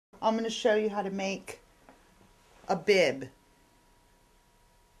I'm going to show you how to make a bib.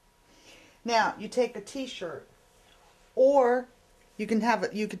 Now, you take a t-shirt, or you could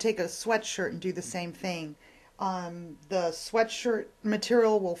take a sweatshirt and do the same thing. The sweatshirt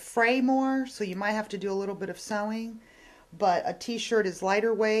material will fray more, so you might have to do a little bit of sewing, but a t-shirt is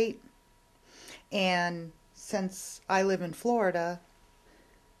lighter weight, and since I live in Florida,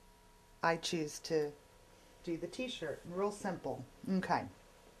 I choose to do the t-shirt. Real simple. Okay.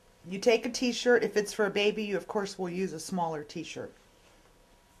 You take a t-shirt. If it's for a baby, you of course will use a smaller t-shirt.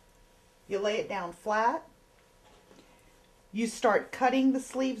 You lay it down flat. You start cutting the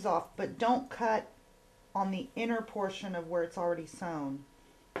sleeves off, but don't cut on the inner portion of where it's already sewn.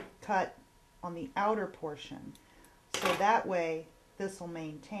 Cut on the outer portion. So that way this will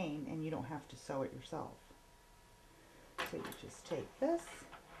maintain and you don't have to sew it yourself. So you just take this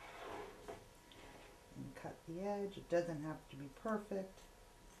and cut the edge. It doesn't have to be perfect.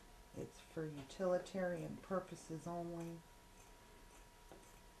 It's for utilitarian purposes only.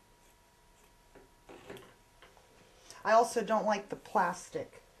 I also don't like the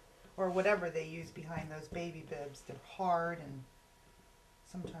plastic or whatever they use behind those baby bibs. They're hard and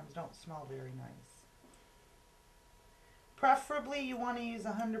sometimes don't smell very nice. Preferably you want to use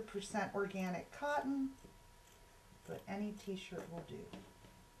 100% organic cotton, but any t-shirt will do.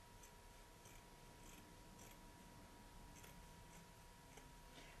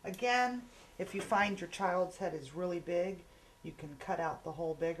 Again, if you find your child's head is really big, you can cut out the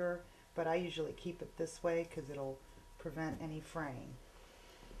hole bigger, but I usually keep it this way because it'll prevent any fraying.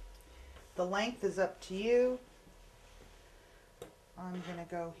 The length is up to you. I'm going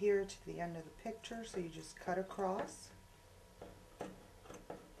to go here to the end of the picture, so you just cut across.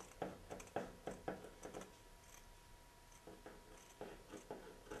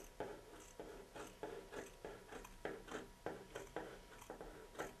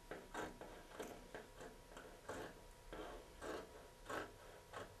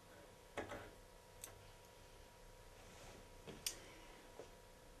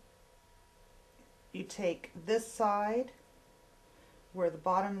 You take this side where the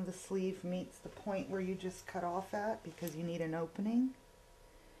bottom of the sleeve meets the point where you just cut off at, because you need an opening,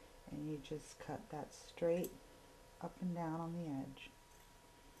 and you just cut that straight up and down on the edge.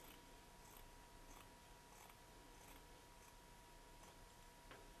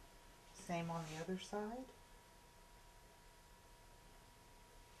 Same on the other side.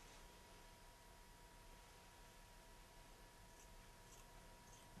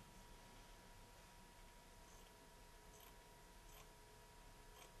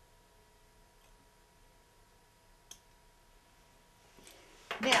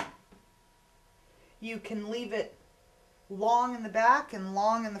 Now, you can leave it long in the back and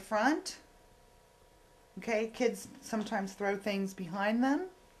long in the front. Okay, kids sometimes throw things behind them.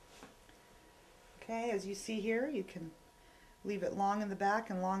 Okay, as you see here, you can leave it long in the back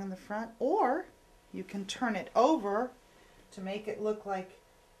and long in the front, or you can turn it over to make it look like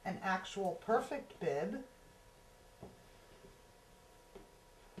an actual perfect bib.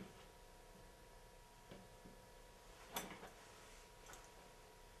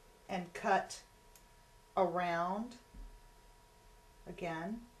 And cut around,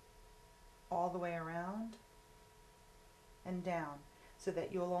 again, all the way around and down, so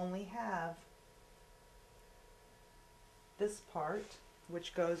that you'll only have this part,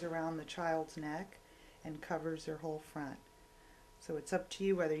 which goes around the child's neck and covers their whole front. So it's up to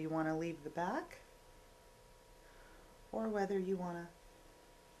you whether you want to leave the back or whether you want to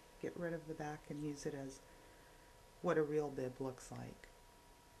get rid of the back and use it as what a real bib looks like.